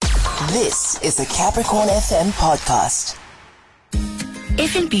This is the Capricorn FM podcast.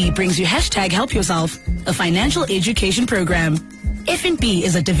 FNB brings you #Help Yourself, a financial education program. FNB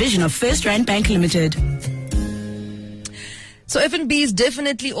is a division of First Rand Bank Limited. So FNB is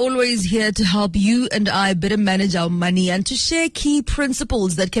definitely always here to help you and I better manage our money and to share key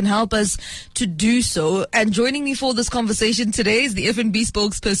principles that can help us to do so. And joining me for this conversation today is the FNB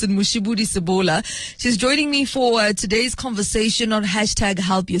spokesperson, Moshibudi Sebola. She's joining me for today's conversation on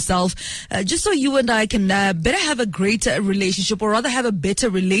 #Help Yourself, just so you and I can better have a greater relationship, or rather have a better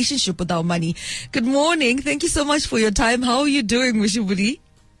relationship with our money. Good morning. Thank you so much for your time. How are you doing, Moshibudi?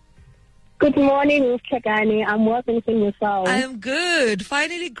 Good morning, Hlekani. I'm welcome to yourself. I am good.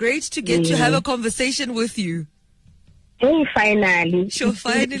 Finally, great to get to have a conversation with you. Hey, finally. Sure,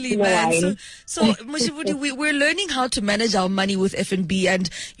 finally, man. So Moshibudi, we're learning how to manage our money with FNB, and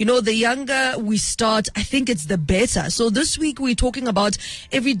the younger we start, I think it's the better. So this week we're talking about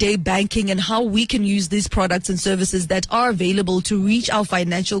everyday banking and how we can use these products and services that are available to reach our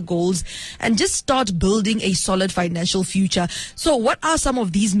financial goals and just start building a solid financial future. So what are some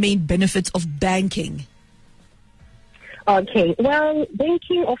of these main benefits of banking? Okay, well,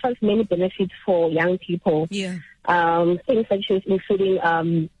 banking offers many benefits for young people. Yeah. Things such as including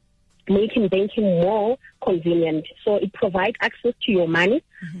making banking more convenient. So it provides access to your money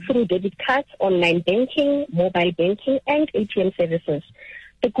through debit cards, online banking, mobile banking, and ATM services.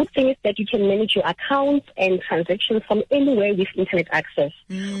 The good thing is that you can manage your accounts and transactions from anywhere with internet access,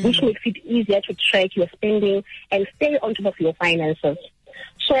 which makes it easier to track your spending and stay on top of your finances.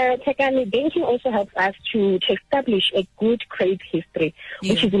 So, Hlekani, banking also helps us to establish a good credit history,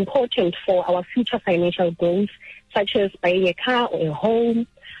 which is important for our future financial goals, such as buying a car or a home,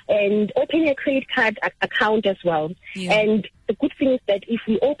 and opening a credit card account as well. Yeah. And the good thing is that if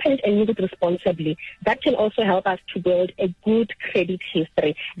we open it and use it responsibly, that can also help us to build a good credit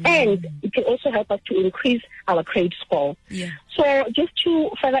history. And it can also help us to increase our credit score. Yeah. So just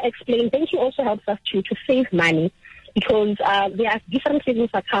to further explain, banking also helps us to save money, because there are different savings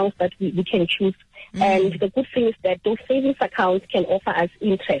accounts that we can choose. And the good thing is that those savings accounts can offer us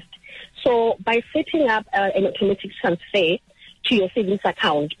interest. So by setting up an automatic transfer to your savings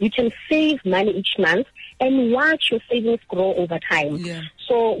account, you can save money each month and watch your savings grow over time. Yeah.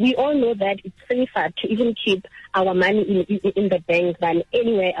 So we all know that it's safer to even keep our money in the bank than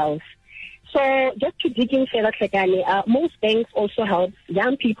anywhere else. So just to dig in further, Hlekani, most banks also help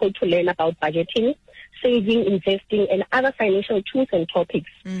young people to learn about budgeting, saving, investing, and other financial tools and topics.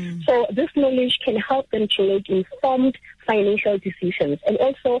 So this knowledge can help them to make informed financial decisions and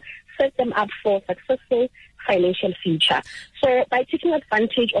also set them up for successful financial future. So by taking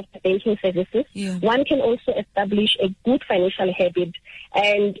advantage of the banking services, one can also establish a good financial habit,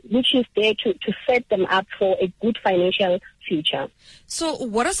 and which is there to set them up for a good financial future. So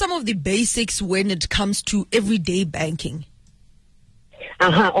what are some of the basics when it comes to everyday banking?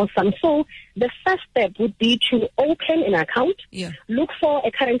 Awesome. So the first step would be to open an account. Look for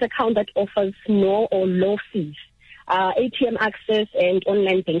a current account that offers no or low fees, ATM access, and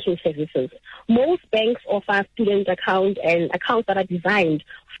online banking services. Most banks offer student accounts and accounts that are designed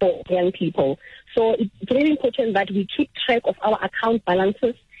for young people. So it's very important that we keep track of our account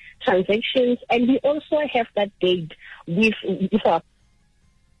balances, transactions, and we also have that date with our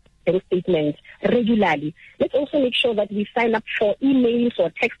bank statements regularly. Let's also make sure that we sign up for emails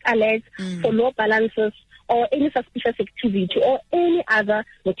or text alerts for low balances or any suspicious activity or any other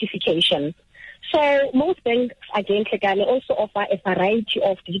notification. So most banks, again, Hlekani, also offer a variety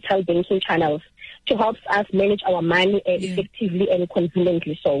of digital banking channels to help us manage our money effectively and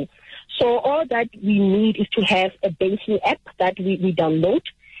conveniently so. So all that we need is to have a banking app that we download,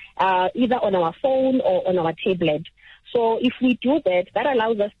 either on our phone or on our tablet. So if we do that, that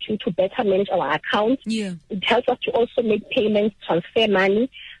allows us to better manage our accounts. It helps us to also make payments, transfer money,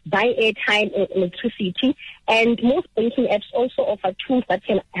 buy airtime and electricity. And most banking apps also offer tools that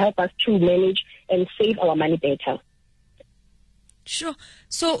can help us to manage and save our money better. Sure.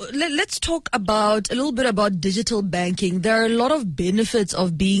 So let's talk a little bit about digital banking. There are a lot of benefits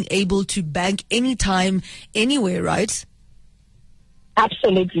of being able to bank anytime, anywhere, right?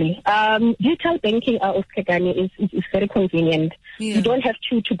 Absolutely. Digital banking, Hlekani, is very convenient. You don't have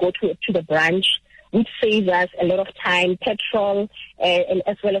to go to the branch, which saves us a lot of time, petrol, and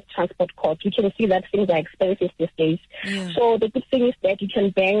as well as transport costs. You can see that things are expensive these days. So the good thing is that you can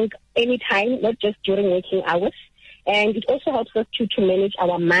bank anytime, not just during working hours. And it also helps us to manage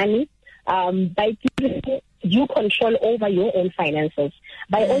our money by giving due control over your own finances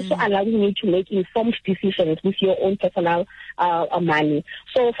by also allowing you to make informed decisions with your own personal money.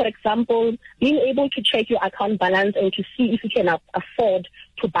 So, for example, being able to check your account balance and to see if you can afford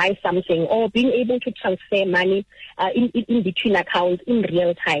to buy something, or being able to transfer money in between accounts in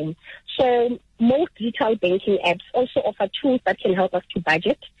real time. So most digital banking apps also offer tools that can help us to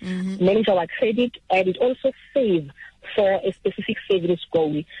budget, manage our credit, and also save for a specific savings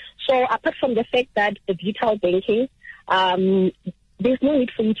goal. So apart from the fact that the digital banking, there's no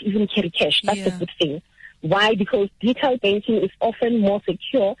need for you to even carry cash. That's a good thing. Why? Because digital banking is often more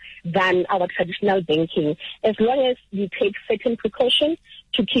secure than our traditional banking, as long as you take certain precautions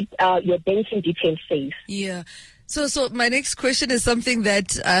to keep your banking details safe. Yeah. So my next question is something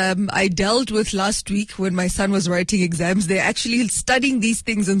that I dealt with last week when my son was writing exams. They're actually studying these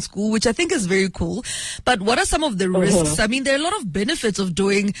things in school, which I think is very cool. But what are some of the risks? I mean, there are a lot of benefits of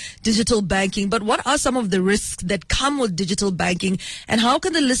doing digital banking, but what are some of the risks that come with digital banking? And how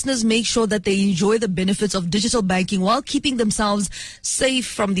can the listeners make sure that they enjoy the benefits of digital banking while keeping themselves safe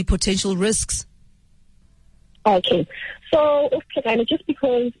from the potential risks? Okay. So, just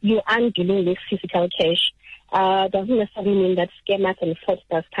because you aren't dealing with physical cash, doesn't necessarily mean that scammers and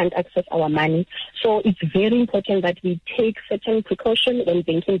fraudsters can't access our money. So it's very important that we take certain precautions when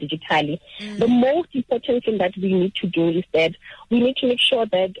banking digitally. The most important thing that we need to do is that we need to make sure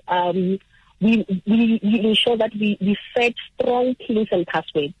that we ensure that we set strong pins and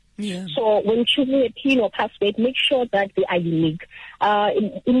passwords. Yeah. So when choosing a PIN or password, make sure that they are unique.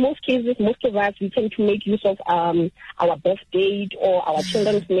 In most cases, most of us, we tend to make use of our birth date or our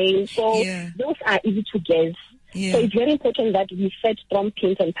children's name. So those are easy to guess. Yeah. So it's very important that we set strong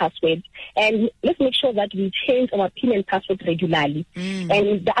pins and passwords. And let's make sure that we change our PIN and password regularly.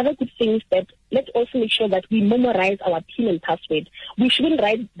 And the other good thing is that let's also make sure that we memorize our PIN and password. We shouldn't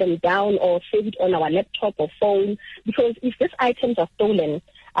write them down or save it on our laptop or phone, because if these items are stolen,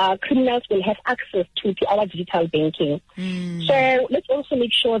 criminals will have access to our digital banking. So let's also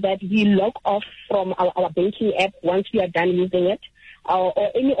make sure that we log off from our banking app once we are done using it, or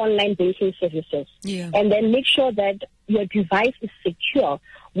any online banking services. And then make sure that your device is secure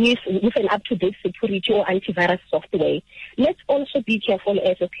with an up-to-date security or antivirus software. Let's also be careful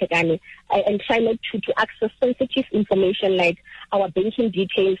as a Hlekani and try not to access sensitive information like our banking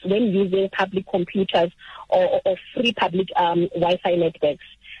details when using public computers or free public Wi-Fi networks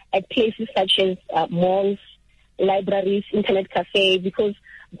at places such as malls, libraries, internet cafes, because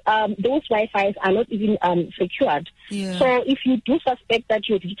those Wi-Fis are not even secured. So if you do suspect that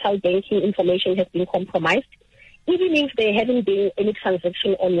your digital banking information has been compromised, even if there haven't been any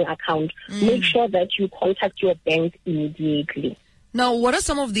transaction on your account, make sure that you contact your bank immediately. Now, what are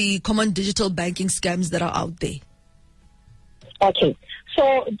some of the common digital banking scams that are out there? Okay,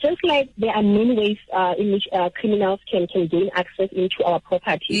 so just like there are many ways in which criminals can gain access into our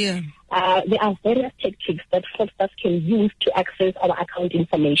property, there are various tactics that fraudsters can use to access our account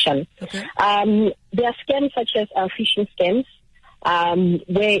information. There are scams such as phishing scams,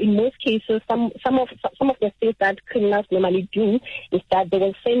 where in most cases some of the things that criminals normally do is that they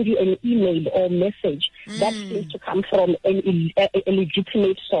will send you an email or message that seems to come from a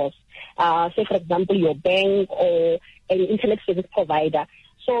legitimate source. Say, for example, your bank or an internet service provider.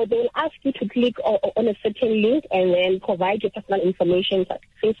 So they will ask you to click on a certain link and then provide your personal information,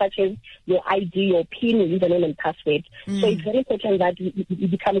 things such as your ID, your PIN, username, and password. So it's very important that you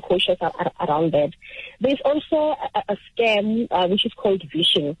become cautious around that. There's also a scam which is called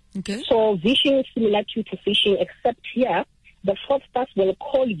phishing. So phishing is similar to phishing, except here the fraudsters will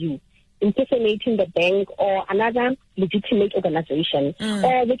call you impersonating the bank or another legitimate organization.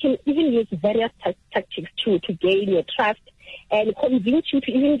 Or they can even use various tactics to gain your trust and convince you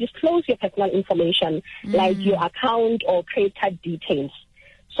to even disclose your personal information, like your account or credit card details.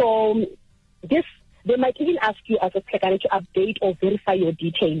 So they might even ask you as a Hlekani to update or verify your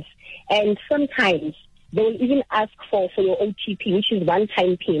details. And sometimes they will even ask for your OTP, which is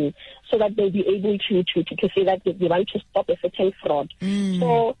one-time PIN, so that they'll be able to say that they want to stop a certain fraud.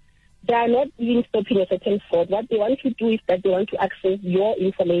 So they are not even stopping a certain fraud. What they want to do is that they want to access your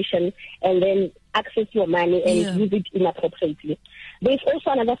information and then access your money and use it inappropriately. There's also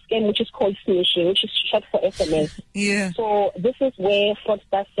another scam which is called smishing, which is short for SMS. So this is where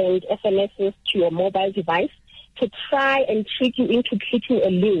fraudsters send SMSs to your mobile device to try and trick you into clicking a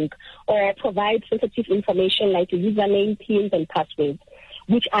link or provide sensitive information like your username, PINs, and passwords,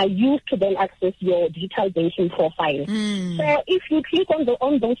 which are used to then access your digital banking profile. So if you click on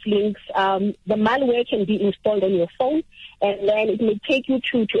those links, the malware can be installed on your phone, and then it may take you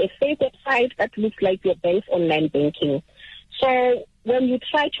to a fake website that looks like your bank's online banking. So when you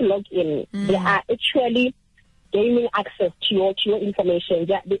try to log in, there are actually gaining access to your information.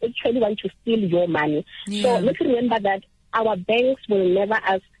 They actually want to steal your money. So let's remember that our banks will never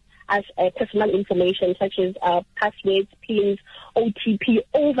ask us personal information such as passwords, PINs, OTP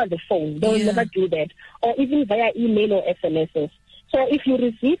over the phone. They will never do that, or even via email or SMSs. So if you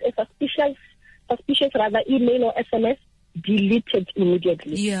receive a suspicious email or SMS, delete it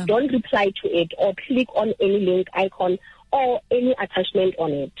immediately. Don't reply to it or click on any link icon or any attachment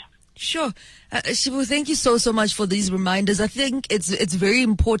on it. Sure. Shibu, thank you so much for these reminders. I think it's very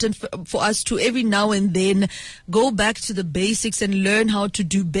important for us to every now and then go back to the basics and learn how to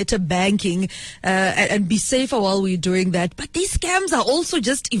do better banking and be safer while we're doing that. But these scams are also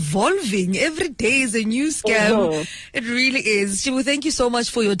just evolving. Every day is a new scam. It really is. Shibu, thank you so much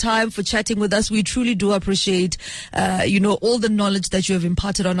for your time, for chatting with us. We truly do appreciate, all the knowledge that you have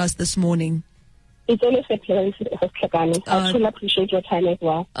imparted on us this morning. It's always a pleasure, Hlekani. I truly appreciate your time as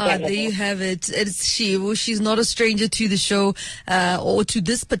well. There you have it. It's Shibu. She's not a stranger to the show or to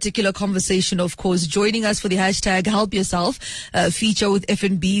this particular conversation, of course, joining us for the hashtag Help Yourself feature with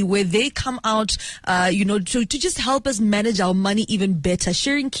FNB, where they come out, to just help us manage our money even better,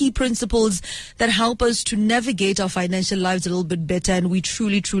 sharing key principles that help us to navigate our financial lives a little bit better. And we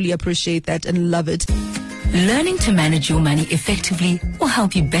truly, truly appreciate that and love it. Learning to manage your money effectively will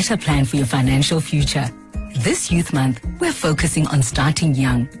help you better plan for your financial future. This Youth Month, we're focusing on starting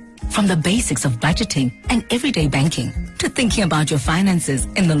young. From the basics of budgeting and everyday banking to thinking about your finances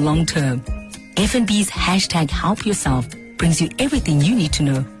in the long term. FNB's hashtag Help Yourself brings you everything you need to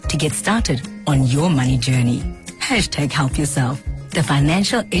know to get started on your money journey. Hashtag Help Yourself, the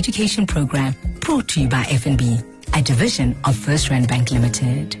financial education program brought to you by FNB, a division of First Rand Bank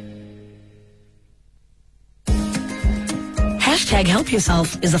Limited. Hashtag Help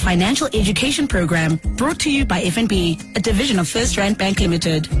Yourself is a financial education program brought to you by FNB, a division of First Rand Bank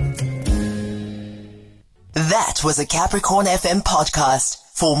Limited. That was a Capricorn FM podcast.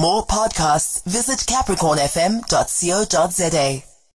 For more podcasts, visit capricornfm.co.za.